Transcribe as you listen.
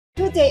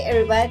Good day,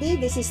 everybody.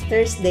 This is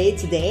Thursday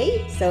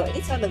today. So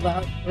it's all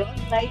about road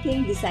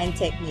lighting design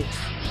techniques.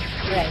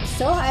 Right.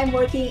 So I'm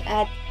working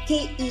at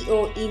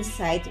KEO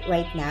Insight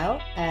right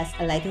now as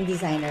a lighting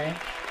designer.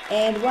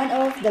 And one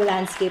of the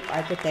landscape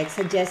architects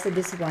suggested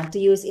this one to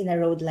use in a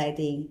road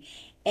lighting.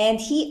 And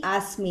he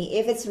asked me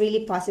if it's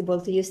really possible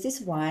to use this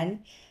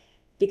one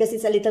because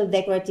it's a little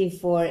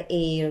decorative for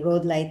a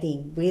road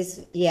lighting.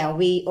 Because, yeah,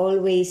 we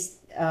always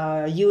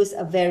use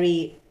a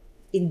very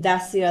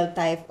industrial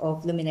type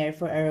of luminaire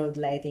for a road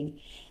lighting.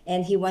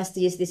 And he wants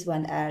to use this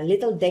one, a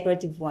little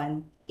decorative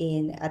one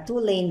in a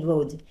two-lane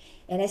road.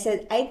 And I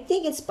said, I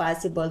think it's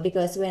possible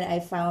because when I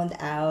found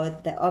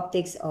out the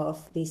optics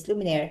of this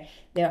luminaire,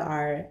 there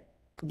are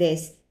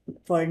this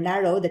for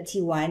narrow, the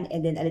T1,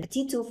 and then a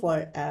T2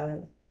 for a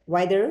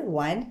wider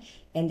one,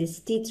 and this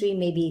T3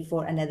 maybe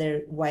for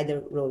another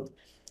wider road.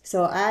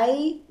 So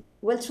I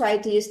will try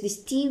to use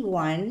this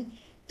T1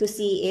 to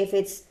see if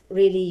it's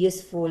really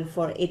useful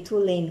for a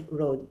two-lane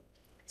road.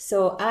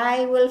 So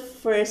I will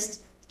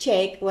first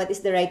check what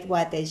is the right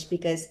wattage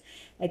because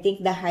I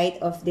think the height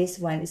of this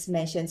one is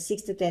mentioned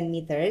 6 to 10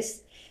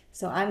 meters.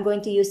 So I'm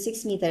going to use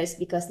 6 meters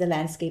because the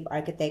landscape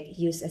architect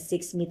used a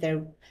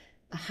 6-meter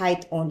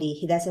height only.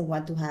 He doesn't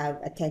want to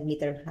have a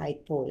 10-meter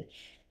height pole.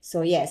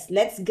 So yes,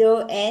 let's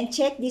go and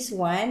check this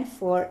one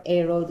for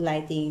a road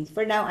lighting.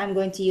 For now, I'm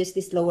going to use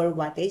this lower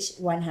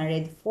wattage,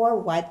 104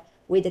 watt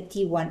with the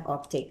T1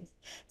 optic.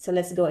 So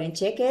let's go and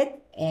check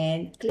it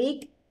and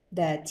click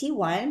the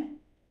T1.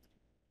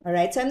 All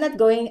right, so I'm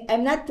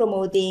not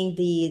promoting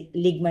the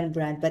Ligman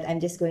brand, but I'm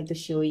just going to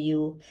show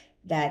you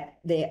that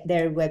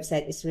their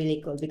website is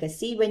really cool because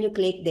see, when you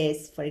click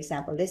this, for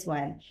example, this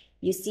one,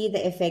 you see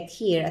the effect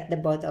here at the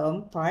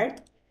bottom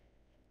part.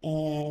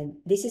 And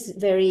this is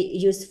very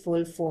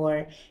useful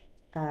for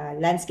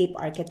landscape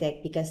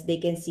architect because they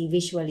can see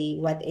visually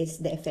what is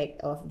the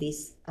effect of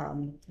this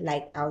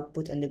light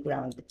output on the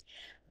ground.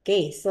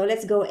 Okay, so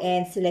let's go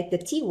and select the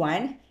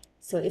T1.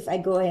 So if I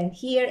go in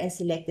here and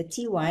select the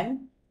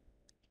T1,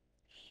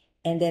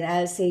 and then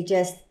I'll say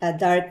just a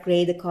dark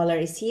gray, the color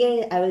is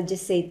here. I will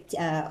just say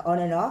on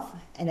and off,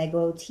 and I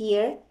go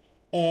here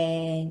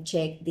and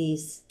check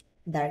this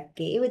dark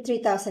gray with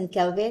 3000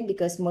 Kelvin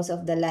because most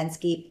of the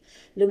landscape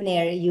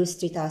luminaire use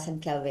 3000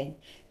 Kelvin.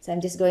 So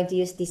I'm just going to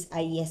use this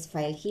IES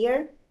file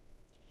here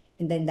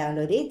and then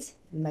download it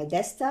in my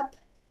desktop.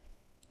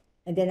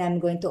 And then I'm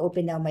going to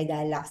open now my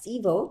Dialux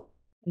Evo.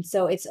 And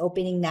so it's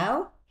opening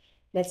now.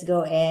 Let's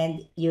go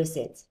and use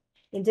it.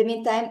 In the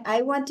meantime,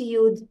 I want to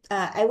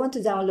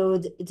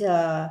download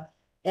the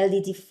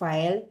LDT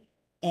file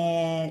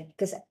and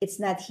because it's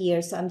not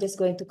here, so I'm just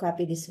going to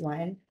copy this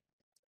one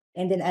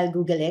and then I'll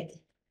Google it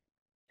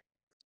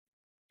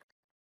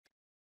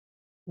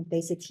and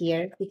place it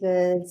here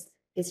because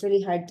it's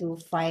really hard to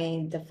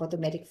find the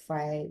photometric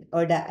file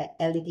or the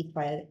LDT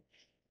file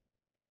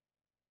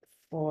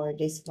for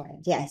this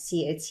one. Yeah,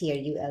 see, it's here,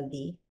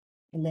 ULD.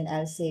 And then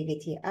I'll save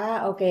it here.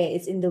 Ah, okay,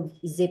 it's in the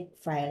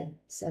zip file.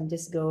 So I'm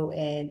just go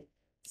and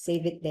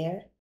save it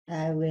there.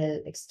 I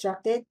will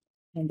extract it.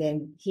 And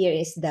then here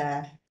is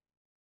the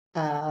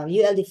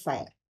ULD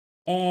file.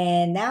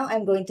 And now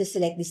I'm going to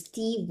select this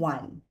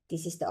T1.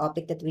 This is the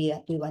object that we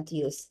want to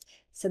use.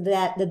 So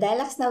that the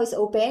Dialux now is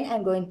open,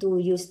 I'm going to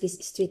use this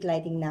street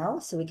lighting now.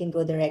 So we can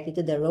go directly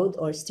to the road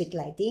or street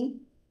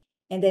lighting.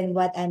 And then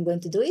what I'm going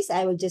to do is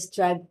I will just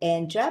drag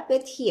and drop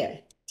it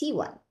here,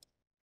 T1.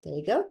 There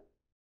you go.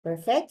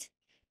 Perfect.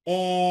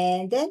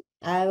 And then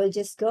I will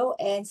just go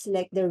and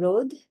select the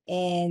road.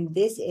 And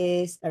this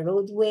is a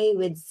roadway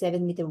with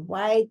 7-meter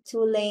wide, 2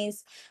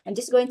 lanes. I'm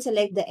just going to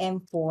select the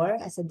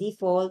M4 as a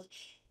default.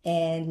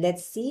 And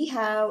let's see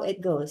how it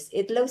goes.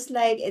 It looks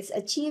like it's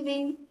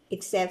achieving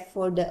except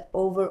for the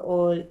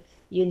overall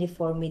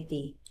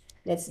uniformity.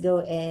 Let's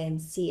go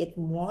and see it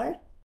more.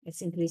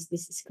 Let's increase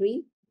this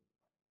screen.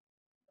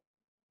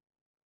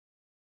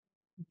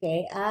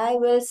 Okay, I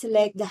will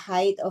select the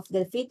height of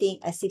the fitting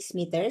as 6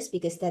 meters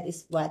because that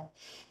is what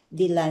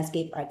the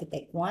landscape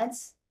architect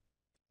wants.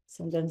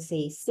 So I'm going to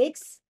say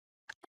 6.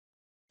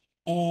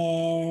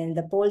 And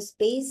the pole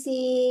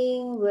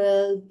spacing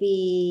will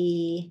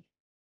be,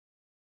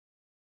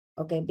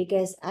 okay,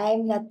 because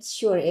I'm not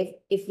sure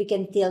if we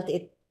can tilt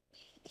it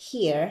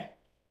here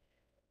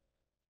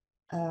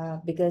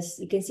because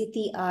you can see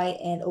TI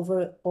and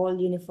overall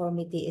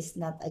uniformity is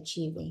not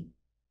achieving.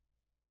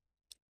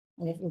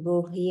 And if we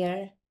go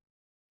here,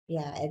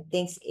 yeah, I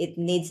think it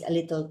needs a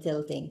little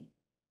tilting.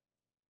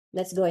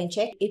 Let's go and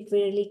check if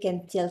we really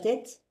can tilt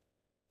it.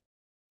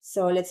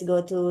 So let's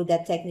go to the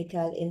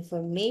technical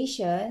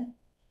information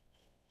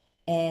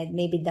and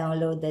maybe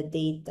download the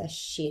data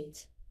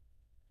sheet.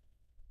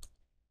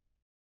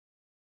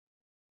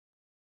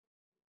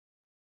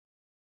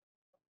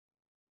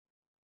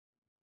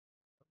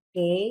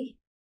 Okay.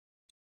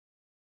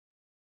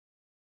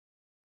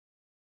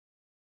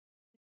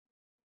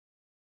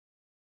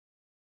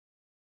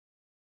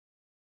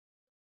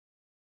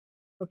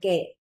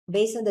 Okay.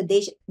 Based on the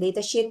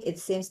data sheet, it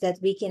seems that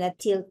we cannot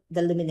tilt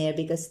the luminaire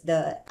because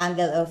the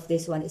angle of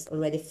this one is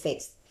already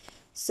fixed.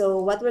 So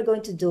what we're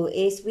going to do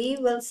is we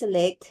will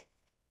select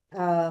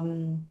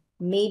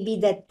maybe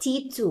the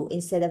T2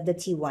 instead of the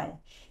T1,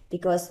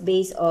 because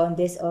based on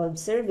this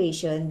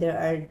observation, there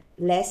are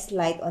less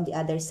light on the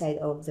other side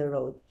of the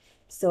road.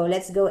 So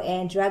let's go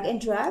and drag and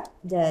drop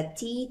the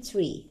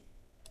T3.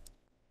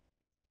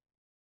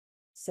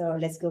 So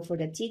let's go for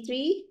the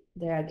T3,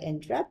 drag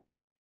and drop,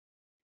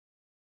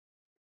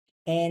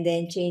 and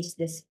then change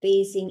the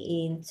spacing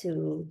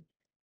into,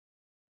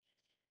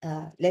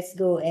 let's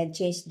go and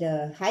change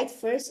the height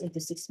first into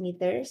 6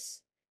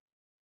 meters.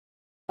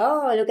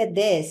 Oh, look at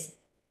this.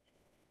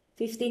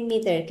 15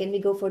 meter. Can we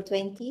go for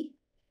 20?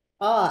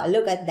 Oh,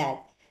 look at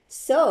that.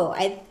 So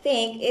I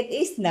think it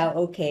is now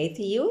okay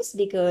to use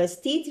because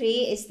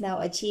T3 is now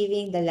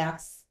achieving the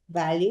lux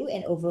value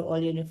and overall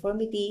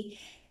uniformity.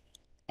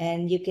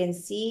 And you can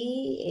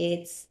see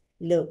it's,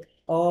 look,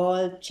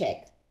 all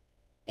checked.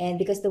 And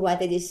because the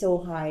wattage is so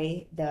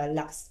high, the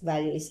lux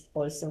value is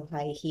also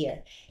high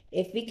here.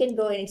 If we can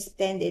go and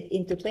extend it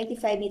into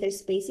 25 meter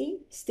spacing,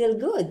 still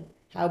good.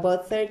 How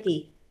about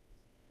 30?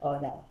 Oh,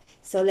 no.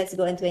 So let's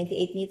go in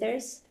 28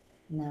 meters.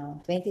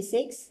 Now,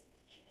 26.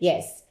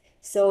 Yes.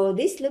 So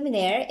this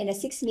luminaire in a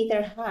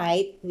 6-meter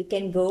height, we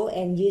can go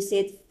and use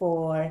it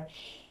for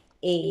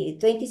a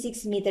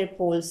 26-meter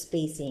pole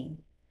spacing.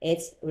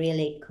 It's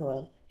really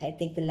cool. I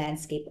think the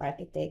landscape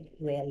architect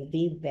will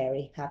be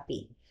very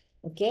happy.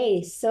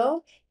 Okay,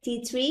 so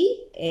T3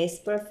 is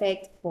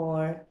perfect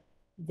for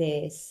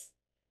this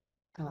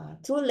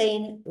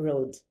two-lane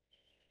road.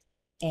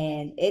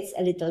 And it's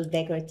a little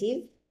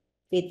decorative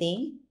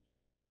fitting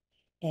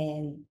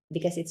and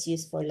because it's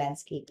used for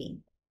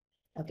landscaping.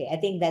 Okay, I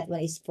think that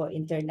one is for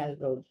internal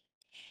road.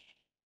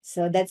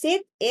 So that's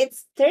it.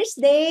 It's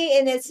Thursday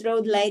and it's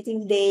road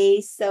lighting day.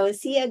 So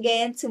see you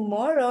again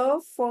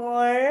tomorrow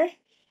for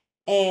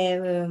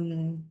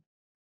um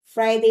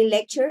Friday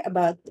lecture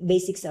about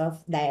basics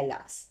of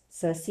dialogues.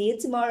 So see you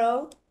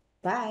tomorrow.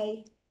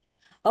 Bye.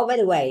 Oh, by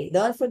the way,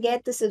 don't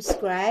forget to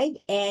subscribe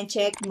and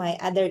check my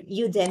other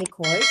Udemy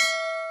course.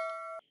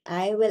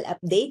 I will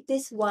update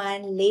this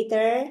one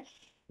later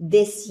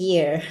this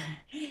year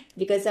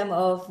because some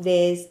of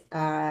these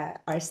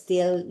are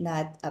still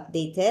not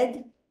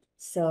updated.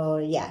 So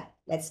yeah,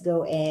 let's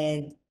go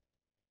and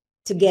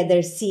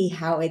together see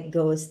how it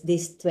goes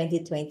this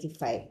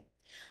 2025.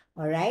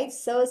 All right,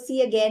 so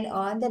see you again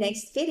on the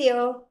next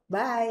video.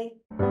 Bye.